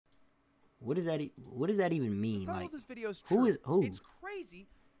What does that? What does that even mean? Not all Like, this video is true. who is who? It's crazy,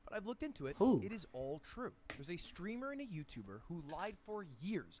 but I've looked into it. Who? It is all true. There's a streamer and a YouTuber who lied for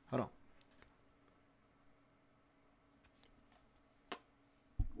years. Hold on.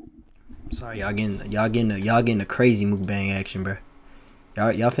 Sorry, y'all getting the crazy mukbang action, bro.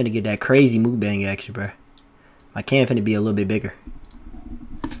 Y'all finna get that crazy mukbang action, bro. My can finna be a little bit bigger.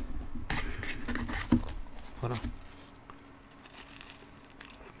 Hold on.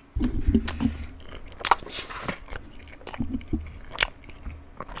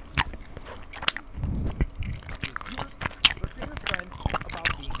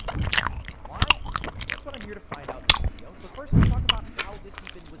 First, let's talk about how this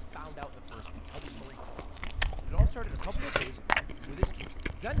even was found out in the first place, how the story started. It all started a couple of days ago with this kid,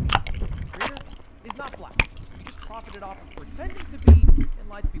 Zenby, the creator, is not black. He just profited off of pretending to be and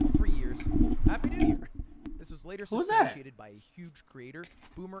lied to people for years. Happy New Year. This was later substantiated by a huge creator,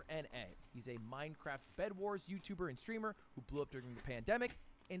 Boomer NA. He's a Minecraft Bed Wars YouTuber and streamer who blew up during the pandemic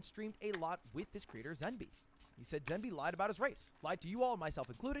and streamed a lot with this creator, Zenby. He said Zenby lied about his race, lied to you all, myself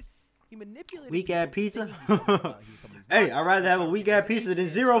included. He manipulated weak ass pizza. Hey, I'd rather have a weak ass pizza than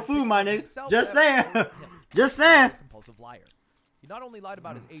zero food, my nigga. Just saying. Just saying. Compulsive liar. He not only lied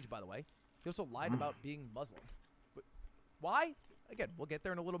about his age, by the way, he also lied about being Muslim. But why? Again, we'll get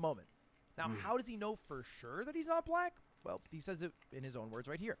there in a little moment. Now, how does he know for sure that he's not black? Well, he says it in his own words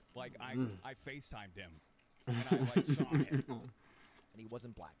right here. Like, I FaceTimed him, and I, like, saw him. And he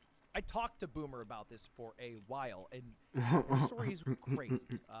wasn't black. I talked to Boomer about this for a while, and the story is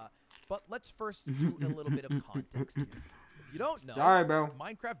crazy. But let's first do a little bit of context here. If you don't know, sorry, bro.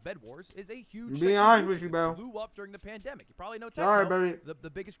 Minecraft Bed Wars is a huge be honest with you, bro. Blew up during the pandemic. You probably know sorry, buddy. The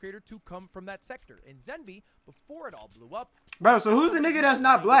biggest creator to come from that sector. And Zenby, before it all blew up, bro. So who's the nigga that's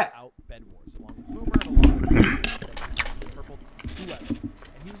not black? Out Bed Wars, along with Boomer and a lot of purple whoever.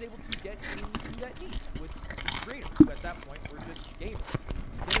 And he was able to get into that niche with creators who at that point were just gamers.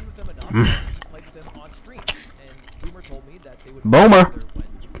 Get in with them enough, he played with them on stream. And Boomer told me that they would Boomer. When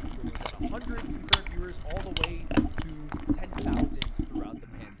Boomer was at 100 concurrent viewers all the way to 10,000 throughout the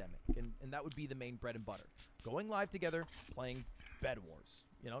pandemic. And that would be the main bread and butter. Going live together, playing Bed Wars.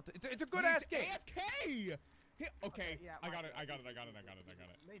 You know, it's a good ass game. AFK! Okay, yeah, I got it.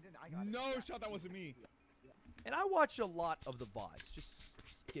 No, shot, that wasn't me. And I watch a lot of the VODs, just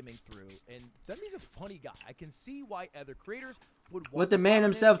skimming through. And Zenby's a funny guy. I can see why other creators would want what the man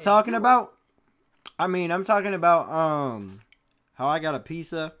himself talking about? I mean, I'm talking about how I got a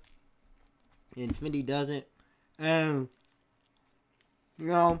pizza and Fendi doesn't. And you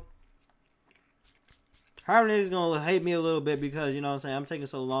know, how niggas gonna hate me a little bit because, you know what I'm saying, I'm taking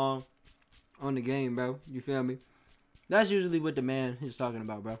so long on the game, bro. You feel me? That's usually what the man is talking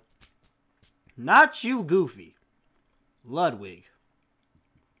about, bro. Not you, Goofy. Ludwig.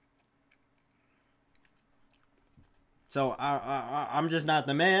 So I'm just not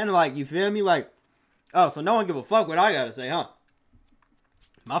the man. Like, you feel me? Like, oh, so no one give a fuck what I gotta say, huh?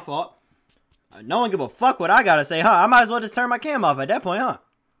 My fault. No one give a fuck what I gotta say, huh? I might as well just turn my cam off at that point, huh?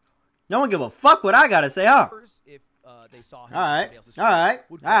 No one give a fuck what I gotta say, huh? If they saw him,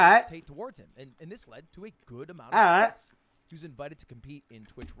 would gravitate towards him, and this led to a good amount of success. He was invited to compete in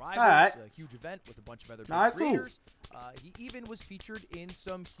Twitch Rivals, a huge event with a bunch of other creators. He even was featured in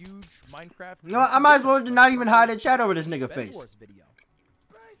some huge Minecraft. You know, I might as well not even hide a chat over this nigga face. Video.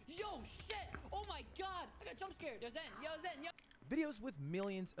 Yo, shit! Oh my god! I got jump scared. There's Zen. Yo, Zen. Yo. Videos with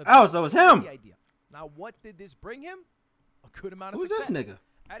millions of. Oh, so it's him. Now, what did this bring him? A good amount of Who's success. this nigga?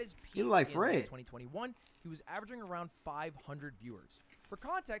 At his peak He like in Fred. 2021, he was averaging around 500 viewers. For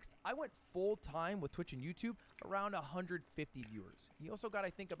context, I went full time with Twitch and YouTube, around 150 viewers. He also got, I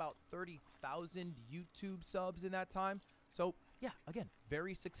think, about 30,000 YouTube subs in that time. So, yeah, again,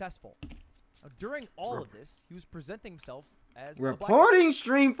 very successful. Now, during all of this, he was presenting himself as reporting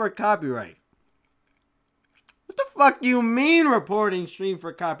stream for copyright. What the fuck do you mean reporting stream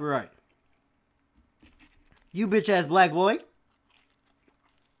for copyright? You bitch ass black boy.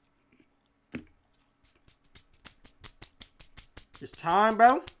 It's time,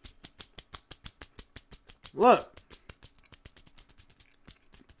 bro. Look.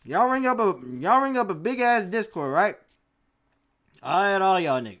 Y'all ring up a big ass Discord, right? I had all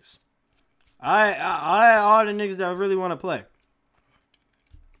y'all niggas. I had all the niggas that really want to play.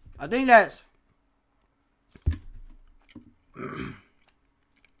 I think that's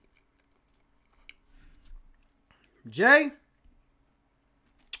Jay.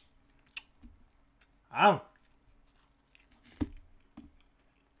 I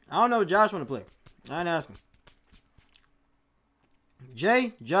don't know if Josh want to play. I ain't asking.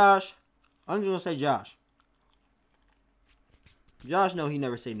 Jay, Josh. I'm just going to say Josh. Josh know he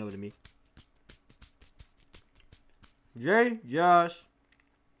never say no to me. Jay, Josh.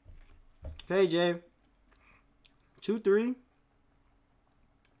 KJ. 2-3.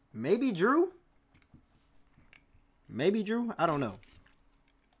 Maybe Drew. Maybe Drew. I don't know.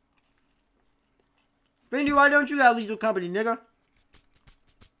 Fendi, why don't you got Lethal Company, nigga?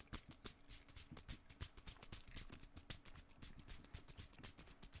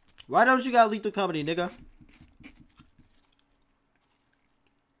 Why don't you got Lethal Company, nigga?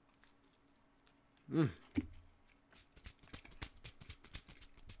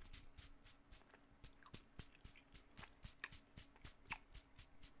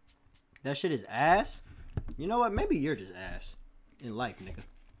 That shit is ass. You know what? Maybe you're just ass in life, nigga.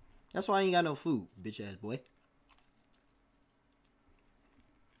 That's why I ain't got no food, bitch ass boy.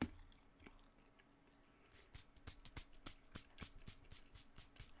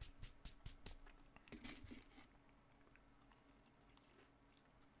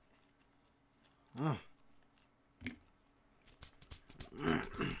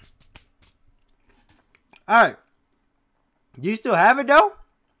 Alright. Do you still have it though?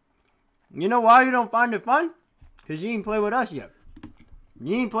 You know why you don't find it fun? Because you ain't play with us yet.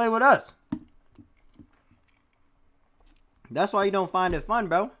 You ain't play with us. That's why you don't find it fun,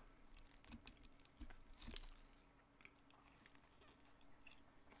 bro.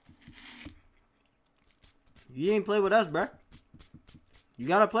 You ain't play with us, bro. You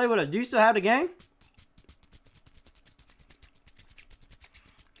gotta play with us. Do you still have the game?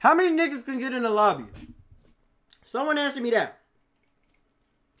 How many niggas can get in the lobby? Someone answer me that.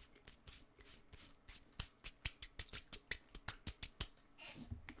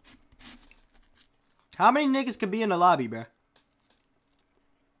 How many niggas could be in the lobby, bruh?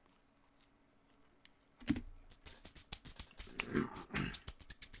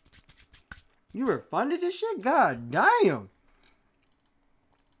 You refunded this shit? God damn.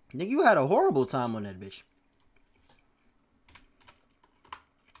 Nigga, you had a horrible time on that bitch.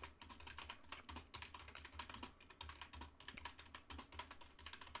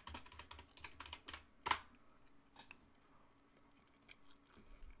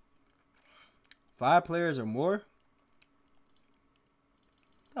 Five players or more?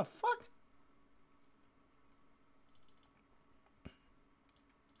 The fuck?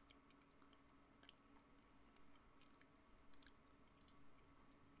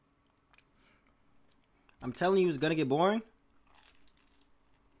 I'm telling you it's gonna get boring.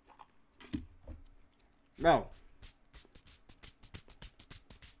 Bro.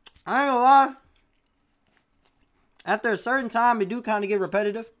 I ain't gonna lie. After a certain time, it do kind of get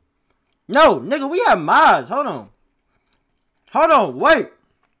repetitive. No, nigga, we have mods. Hold on. Hold on, wait.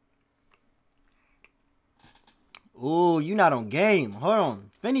 Ooh, you not on game. Hold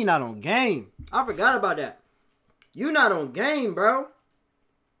on. Finny not on game. I forgot about that. You not on game, bro.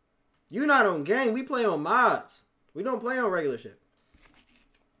 You not on game. We play on mods. We don't play on regular shit.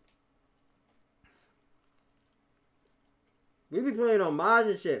 We be playing on mods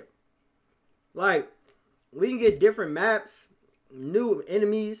and shit. Like, we can get different maps, new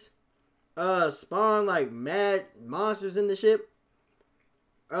enemies. Spawn like mad monsters in the ship.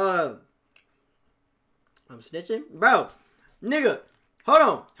 I'm snitching, bro. Nigga,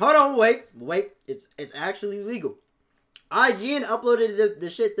 hold on, wait. It's actually legal. IGN uploaded the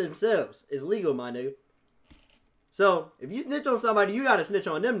shit themselves. It's legal, my nigga. So if you snitch on somebody, you gotta snitch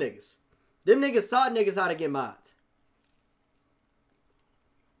on them niggas. Them niggas taught niggas how to get mods.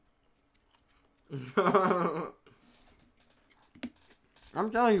 I'm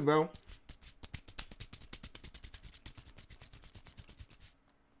telling you, bro.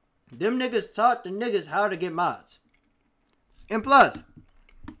 Them niggas taught the niggas how to get mods. And plus,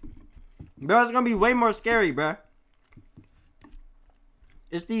 bro, it's gonna be way more scary, bro.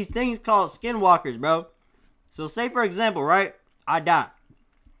 It's these things called skinwalkers, bro. So say, for example, right? I die.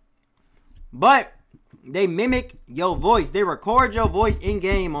 But they mimic your voice. They record your voice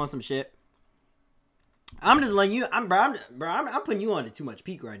in-game on some shit. I'm just letting you... I'm putting you on to too much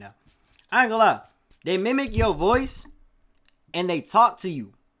peak right now. I ain't gonna lie. They mimic your voice and they talk to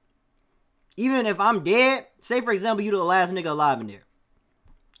you. Even if I'm dead, say for example you the last nigga alive in there.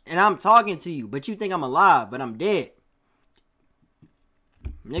 And I'm talking to you, but you think I'm alive, but I'm dead.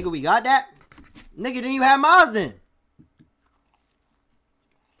 Nigga, we got that? Nigga, then you have mods then.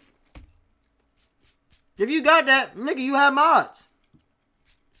 If you got that, nigga, you have mods.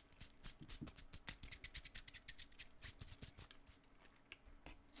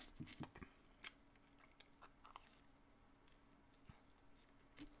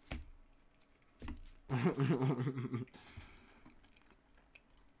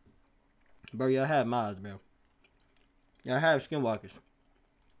 Bro, y'all have mods, bro. Y'all have skinwalkers.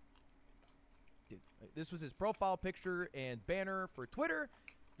 Dude, This was his profile picture and banner for Twitter.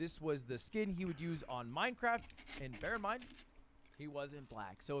 This was the skin he would use on Minecraft. And bear in mind, he wasn't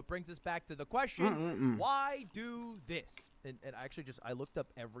black. So it brings us back to the question, why do this? And I looked up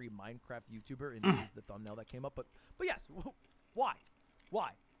every Minecraft YouTuber, and this is the thumbnail that came up. But yes, why?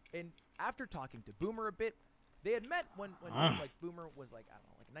 Why? And after talking to Boomer a bit, they had met when like Boomer was like, I don't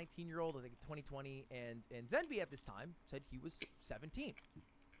know, like a 19-year-old, I think 2020, and Zenby at this time said he was 17.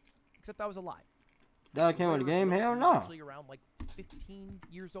 Except that was a lie. That came with the game? Hell He no. was actually around like 15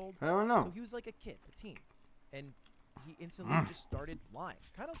 years old. Hell no. So he was like a kid, a teen. And he instantly just started lying.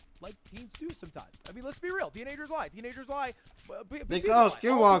 Kind of like teens do sometimes. I mean, let's be real. Teenagers lie. Teenagers lie. They call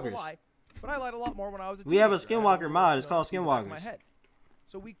skinwalkers. Lie, but I lied a lot more when I was a teenager. We have a skinwalker mod. It's called in the back of my skinwalkers. head.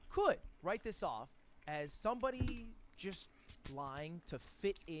 So we could write this off as somebody just lying to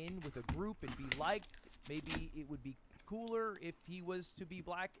fit in with a group and be liked. Maybe it would be cooler if he was to be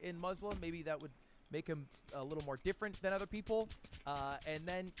black and Muslim. Maybe that would make him a little more different than other people. And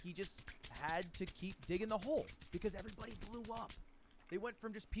then he just had to keep digging the hole because everybody blew up. They went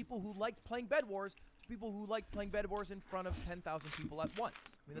from just people who liked playing Bed Wars to people who liked playing Bed Wars in front of 10,000 people at once.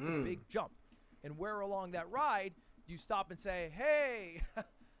 I mean, that's a big jump. And where along that ride do you stop and say, hey,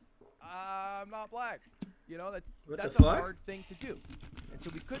 I'm not black? You know, that's a hard thing to do. And so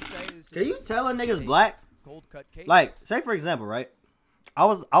we could say this. Can you tell a nigga's black? Cold cut case. Like, say for example, right? I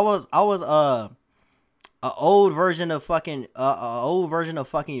was a old version of fucking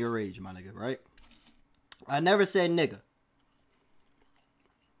your age, my nigga, right? I never said nigga.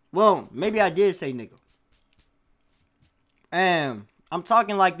 Well, maybe I did say nigga. And I'm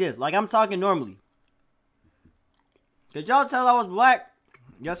talking like this, like I'm talking normally. Could y'all tell I was black?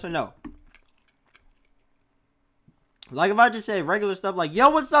 Yes or no? Like if I just say regular stuff like, yo,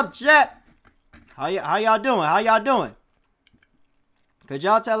 what's up, chat? How y'all doing? How y'all doing? Could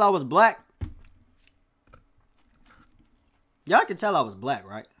y'all tell I was black? Y'all can tell I was black,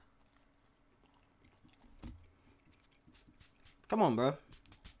 right? Come on, bro.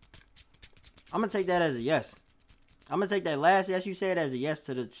 I'm gonna take that as a yes. I'm gonna take that last yes you said as a yes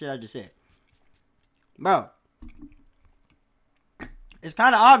to the shit I just said. Bro. It's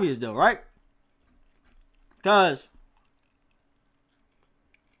kind of obvious though, right? Because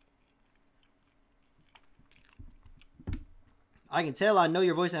I can tell I know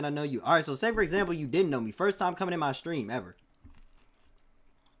your voice and I know you. Alright, so say for example you didn't know me. First time coming in my stream ever.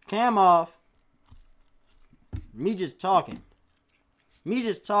 Cam off. Me just talking.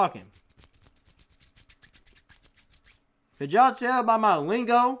 Could y'all tell by my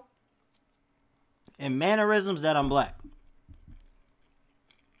lingo and mannerisms that I'm black?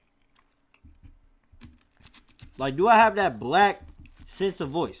 Like, do I have that black sense of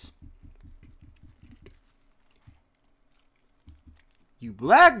voice? You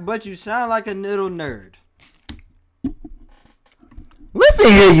black, but you sound like a little nerd. Listen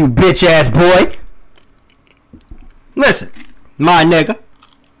here, you bitch ass boy. Listen, my nigga.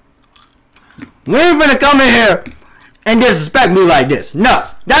 We ain't finna come in here and disrespect me like this. No,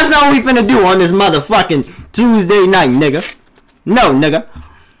 that's not what we finna do on this motherfucking Tuesday night, nigga. No, nigga.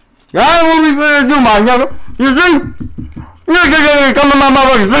 That's what we finna do, my nigga. You see? Nigga, come in my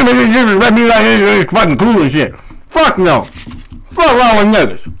motherfucking stream and disrespect me like this. It's fucking cool and shit. Fuck no. Fuck wrong with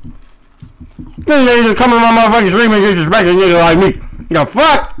niggas. Niggas come in my motherfucking stream and disrespect a nigga like me. The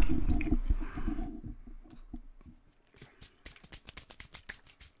fuck?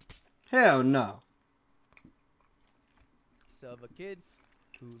 Hell no. Of a kid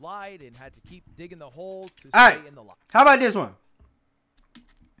who lied and had to keep digging the hole to All stay right. in the lie. How about this one?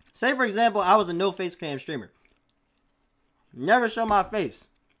 Say for example, I was a no face cam streamer. Never show my face.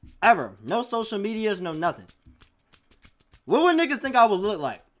 Ever. No social medias, no nothing. What would niggas think I would look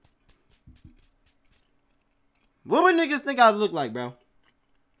like? What would niggas think I would look like, bro?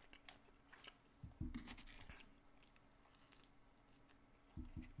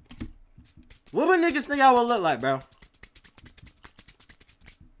 What would niggas think I would look like, bro?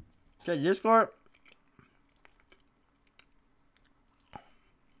 Check Discord.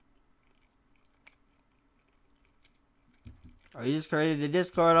 Oh, you just created the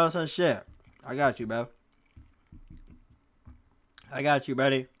Discord on some shit. I got you, bro. I got you,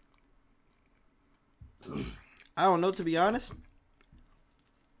 buddy. I don't know, to be honest.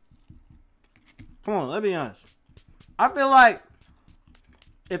 Come on, let's be honest. I feel like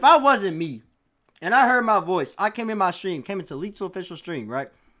if I wasn't me and I heard my voice, I came in my stream, came into Leektewofficial stream, right?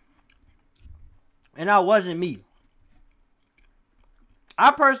 And I wasn't me.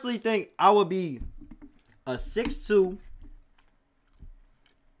 I personally think I would be a 6'2"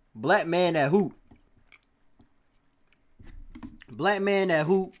 black man that hoop. Black man that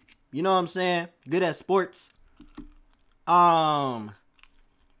hoop. You know what I'm saying? Good at sports. Motherfucking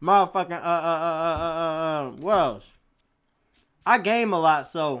what else? I game a lot,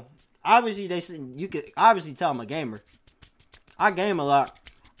 so obviously you could obviously tell I'm a gamer. I game a lot.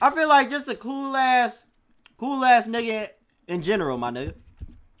 I feel like just a cool ass nigga in general, my nigga.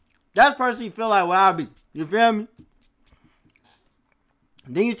 That's personally feel like what I be. You feel me?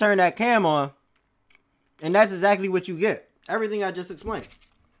 Then you turn that cam on, and that's exactly what you get. Everything I just explained.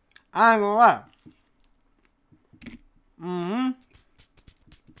 I ain't gonna lie.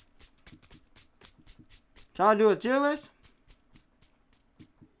 Try to do a tier list?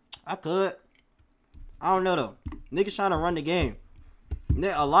 I could. I don't know though. Niggas trying to run the game.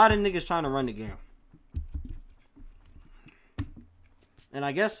 A lot of niggas trying to run the game. And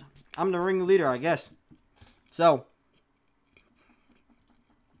I guess I'm the ringleader, I guess. So.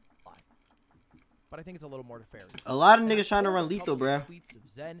 But I think it's a little more to fair. A lot of niggas trying to run lethal, bruh. Tweets of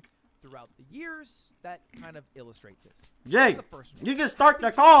Zen throughout the years that kind of illustrate this. Jay, you can start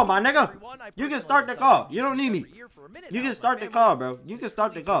the call, my nigga. You can start the call. You don't need me. You can start the call, bro. You can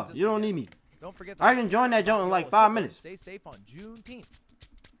start the call. You don't need me. Don't forget I can join that joint in like 5 minutes. Stay safe on Juneteenth.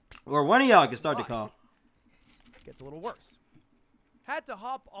 Or one of y'all can start the call. Gets a little worse. Had to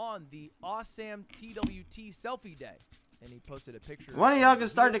hop on the awesome TWT selfie day. And he posted a picture. One of y'all can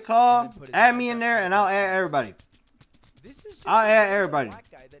start the call. Add me in there and I'll add everybody. This is just I'll add everybody. Black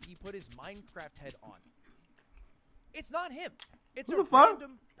guy that he put his Minecraft head on. It's not him. It's Who a the fuck?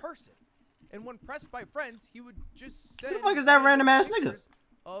 random person. And when pressed by friends, he would just say, Who the fuck is that random ass nigga?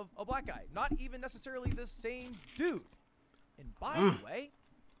 Of a black guy, not even necessarily the same dude. And by the way,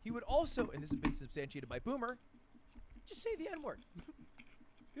 he would also, and this has been substantiated by Boomer, just say the N-word.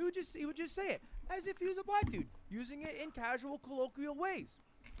 He would just say it as if he was a black dude, using it in casual, colloquial ways.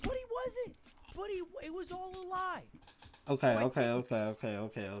 But he wasn't. But it was all a lie. Okay.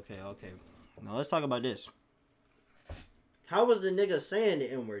 Now let's talk about this. How was the nigga saying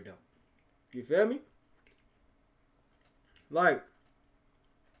the N-word though? You feel me? Like,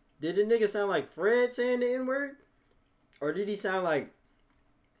 did the nigga sound like Fred saying the N-word? Or did he sound like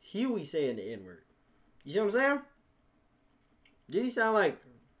Huey saying the N-word? You see what I'm saying? Did he sound like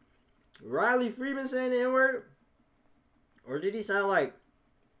Riley Freeman saying the N-word? Or did he sound like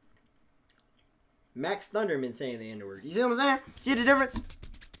Max Thunderman saying the N-word? You see what I'm saying? See the difference?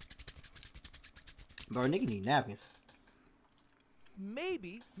 Bro, nigga need napkins.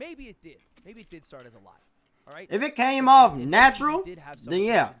 Maybe it did. Maybe it did start as a lie. All right. If it came off natural, then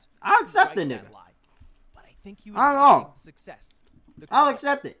yeah, I'll accept the nigga. Lie. But I think he was I don't know. success. I'll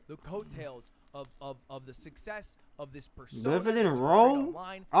accept it. The coattails of the success of this persona. But if it didn't roll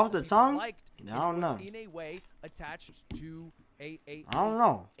off the tongue, I don't know. In a way attached to I don't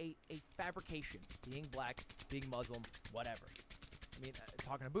know. A fabrication, being black, being Muslim, whatever. I mean,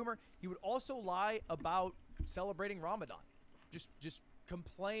 talking to Boomer, he would also lie about celebrating Ramadan. Just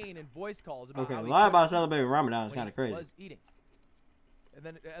complain and voice calls about how he lie about celebrating Ramadan is kind of crazy. Was eating. And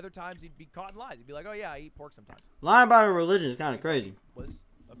then at other times he'd be caught in lies. He'd be like, "Oh yeah, I eat pork sometimes." Lying about a religion is kind of crazy. Was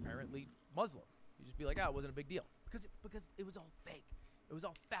apparently Muslim. He'd just be like, "Ah, it wasn't a big deal," because it was all fake. It was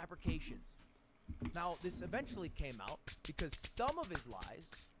all fabrications. Now this eventually came out because some of his lies,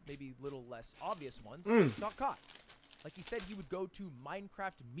 maybe little less obvious ones, got caught. Like he said, he would go to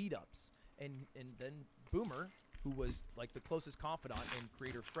Minecraft meetups, and then Boomer, who was like the closest confidant and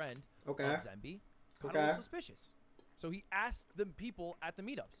creator friend of Zemby, got a little suspicious. So he asked the people at the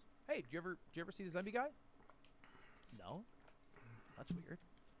meetups, "Hey, did you ever see the Zemby guy?" "No." "That's weird."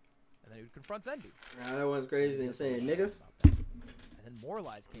 And then he would confront Zemby. Yeah, that one's crazy and saying nigga. And then more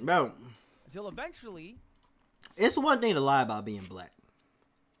lies came out. Until eventually, it's one thing to lie about being black,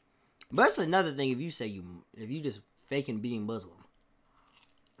 but it's another thing if you just faking being Muslim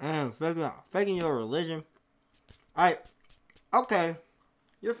and faking your religion. All right, okay,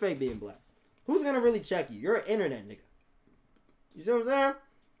 you're fake being black. Who's gonna really check you? You're an internet nigga. You see what I'm saying?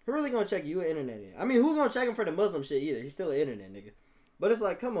 Who's really gonna check you? You're an internet nigga. I mean, who's gonna check him for the Muslim shit either? He's still an internet nigga. But it's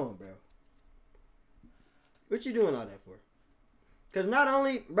like, come on, bro. What you doing all that for? Because not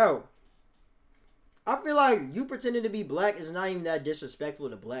only, bro, I feel like you pretending to be black is not even that disrespectful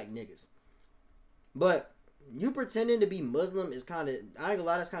to black niggas. But you pretending to be Muslim is kind of, I ain't gonna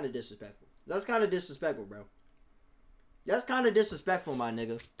lie, that's kind of disrespectful. That's kind of disrespectful, bro. That's kind of disrespectful, my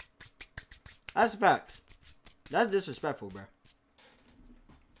nigga. That's a fact. That's disrespectful, bro.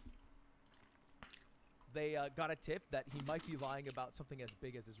 They got a tip that he might be lying about something as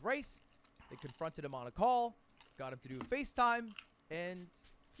big as his race. They confronted him on a call, got him to do a FaceTime, and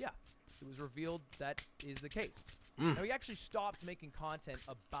yeah, it was revealed that is the case. Now, he actually stopped making content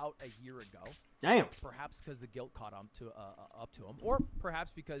about a year ago. Damn. Perhaps because the guilt caught up to him, or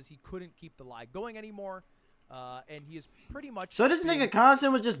perhaps because he couldn't keep the lie going anymore, and he is pretty much So this nigga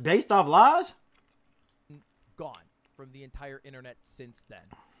content was just based off lies? gone from the entire internet since then.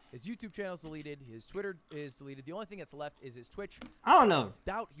 His YouTube channel is deleted. His Twitter is deleted. The only thing that's left is his Twitch. I don't know.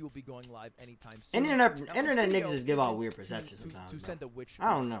 Doubt he will be going live anytime soon. Internet Now, this video niggas just give out isn't weird perceptions sometimes. To bro. send a witch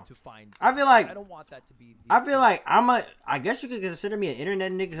I don't know. to find. I feel like I don't want that to be. I feel like I guess you could consider me an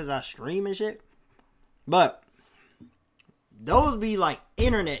internet nigga because I stream and shit. But those be like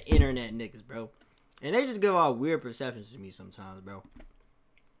internet niggas, bro. And they just give out weird perceptions to me sometimes, bro.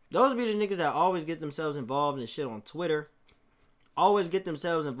 Those be the niggas that always get themselves involved in shit on Twitter. Always get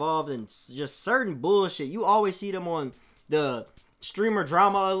themselves involved in just certain bullshit. You always see them on the streamer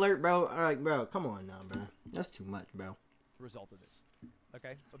drama alert, bro. Like, bro, come on now, bro. That's too much, bro. Result of this.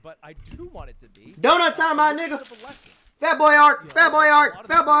 Okay, but I do want it to be Donut time, my nigga. of a lesson. Fat boy art. You know, Fat boy a art. lot of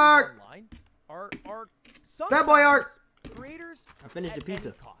Fat the boy art. online are Fat boy art. sometimes creators I finished the at any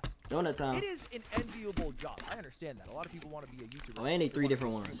pizza. cost. Donut time. It is an enviable job. I understand that. A lot of people want to be a YouTuber. Oh, and they They 3 wanna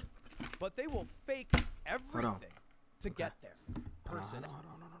different be a ones. streamer. But they will fake everything to get there. Person. Hold on.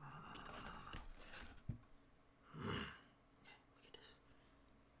 Look at this.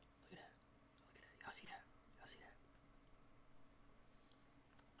 Look at that. Look at that. Y'all see that? Y'all see that?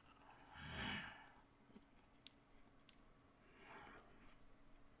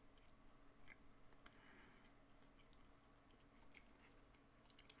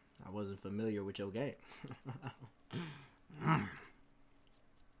 I wasn't familiar with your game.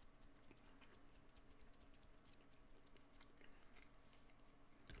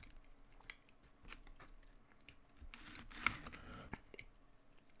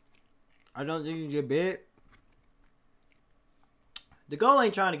 I don't think you can get big. The goal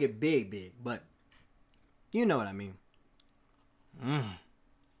ain't trying to get big, but you know what I mean.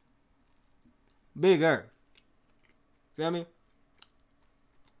 Bigger. Feel me?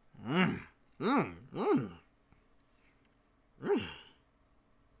 I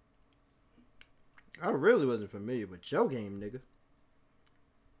really wasn't familiar with your game, nigga.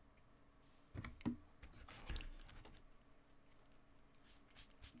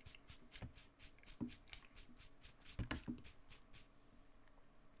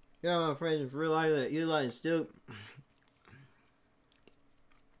 Yeah, my friends realize that Eli is still,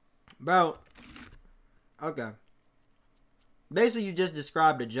 bro. Okay. Basically, you just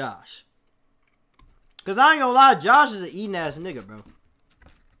described a Josh. Cause I ain't gonna lie, Josh is an eating ass nigga, bro.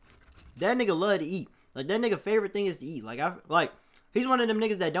 That nigga love to eat. Like that nigga favorite thing is to eat. Like he's one of them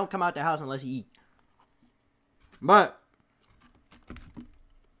niggas that don't come out the house unless he eat. But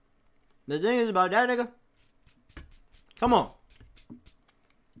the thing is about that nigga, come on.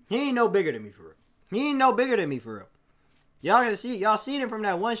 He ain't no bigger than me for real. He ain't no bigger than me for real. Y'all can see, y'all seen it from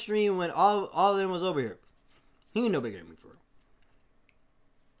that one stream when all of them was over here. He ain't no bigger than me for real.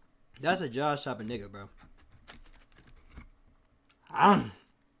 That's a Josh type of nigga, bro. Alright,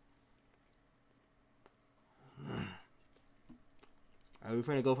 we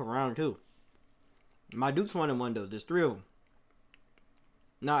finna go for round 2. My Duke's 1-1 though. There's 3 of them.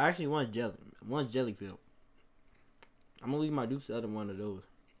 No, actually one's jelly. One's jelly filled. I'm gonna leave my Duke's the other one of those.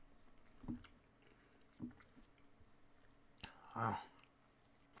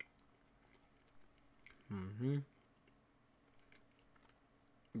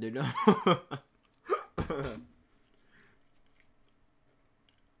 They don't.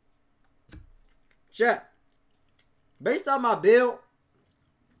 Chat. Based on my build,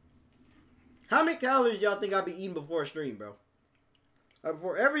 how many calories y'all think I be eating before a stream, bro?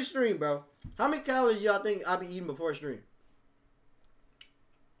 Before every stream, bro. How many calories y'all think I be eating before a stream?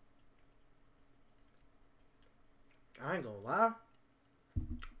 I ain't gonna lie.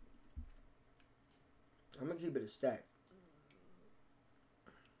 I'm gonna keep it a stack.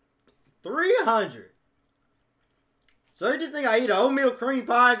 300. So you just think I eat an oatmeal cream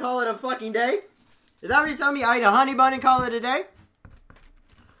pie and call it a fucking day? Is that what you telling me? I eat a honey bun and call it a day?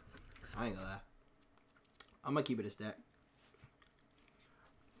 I ain't gonna lie. I'm gonna keep it a stack.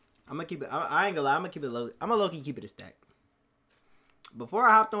 I'm gonna keep it. I ain't gonna lie. I'm gonna keep it low. I'm gonna low key keep it a stack. Before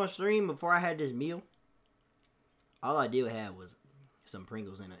I hopped on stream, before I had this meal, all I did have was some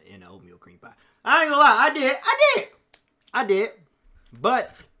Pringles and an oatmeal cream pie. I ain't gonna lie. I did.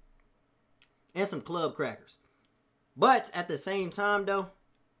 But, and some club crackers. But at the same time, though,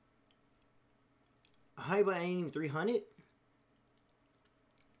 a honey bun ain't even 300.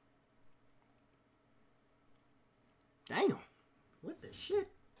 Damn. What the shit?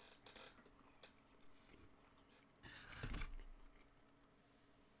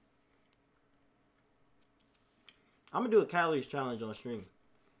 I'm gonna do a calories challenge on stream.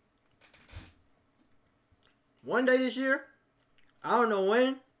 One day this year, I don't know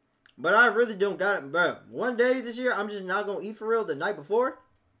when, but I really don't got it, bro. One day this year, I'm just not gonna eat for real the night before.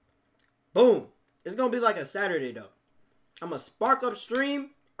 Boom. It's gonna be like a Saturday though. I'm gonna spark up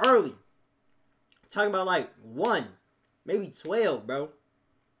stream early. Talking about like 1, maybe 12, bro.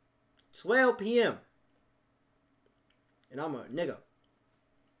 12 p.m. And I'm a nigga.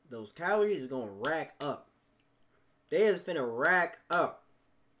 Those calories is gonna rack up. They is finna rack up.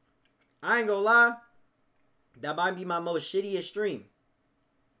 I ain't gonna lie. That might be my most shittiest stream.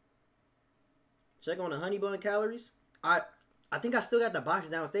 Check on the honey bun calories. I think I still got the box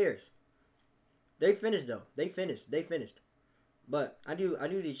downstairs. They finished though. They finished. But I do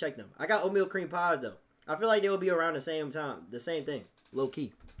need to check them. I got oatmeal cream pies though. I feel like they will be around the same time. The same thing. Low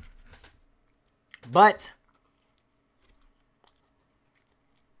key. But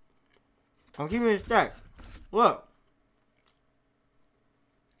I'm keeping it stacked. Look.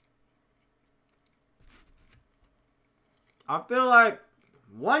 I feel like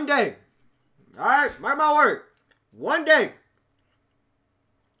one day. Alright, mark my word. One day.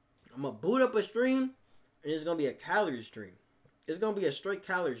 I'm going to boot up a stream, and it's going to be a calorie stream. It's going to be a straight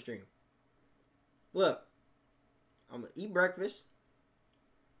calorie stream. Look, I'm going to eat breakfast.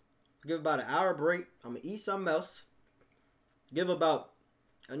 Give about an hour break. I'm going to eat something else. Give about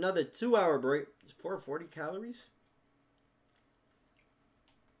another 2-hour break. 440 calories?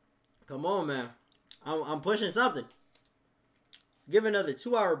 Come on, man. I'm pushing something. Give another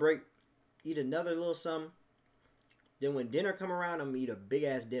 2-hour break. Eat another little something. Then when dinner come around, I'm going to eat a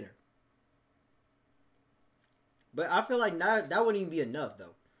big-ass dinner. But I feel like that wouldn't even be enough,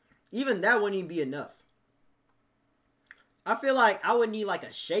 though. Even that wouldn't even be enough. I feel like I would need like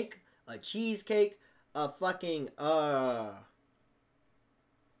a shake, a cheesecake, a fucking, I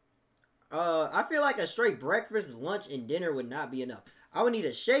feel like a straight breakfast, lunch, and dinner would not be enough. I would need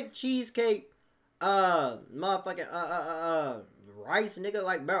a shake, cheesecake, motherfucking, rice, nigga.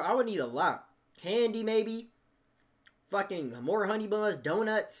 Like, bro, I would need a lot. Candy, maybe. Fucking more honey buns,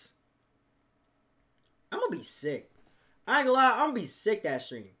 donuts. I'm gonna be sick. I ain't gonna lie, I'm gonna be sick that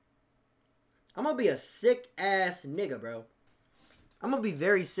stream. I'm gonna be a sick ass nigga, bro. I'm gonna be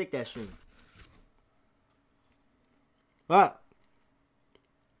very sick that stream. What?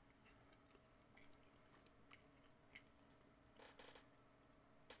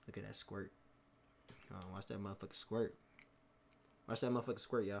 Look at that squirt. Oh, watch that motherfucker squirt. Watch that motherfucker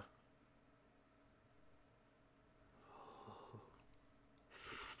squirt, y'all.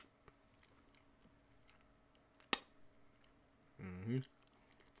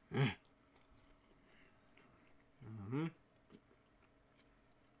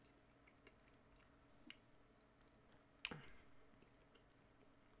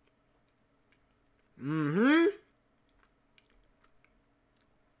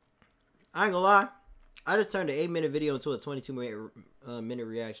 I ain't gonna lie. I just turned an 8-minute video into a 22-minute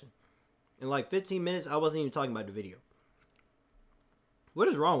reaction. In like 15 minutes, I wasn't even talking about the video. What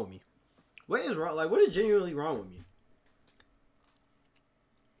is wrong with me? What is wrong? Like, what is genuinely wrong with me?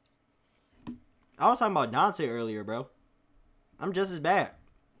 I was talking about Dante earlier, bro. I'm just as bad.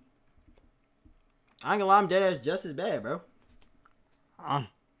 I ain't gonna lie, I'm dead ass just as bad, bro.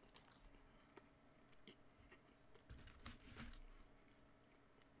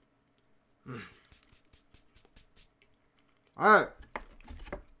 Alright.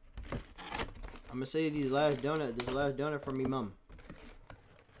 I'm gonna say this last donut from me mom.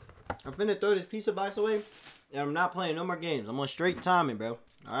 I'm finna throw this pizza box away, and I'm not playing no more games. I'm on straight timing, bro.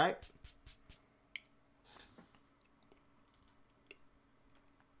 Alright?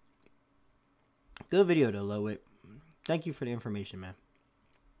 Good video though, Lowick. Thank you for the information, man.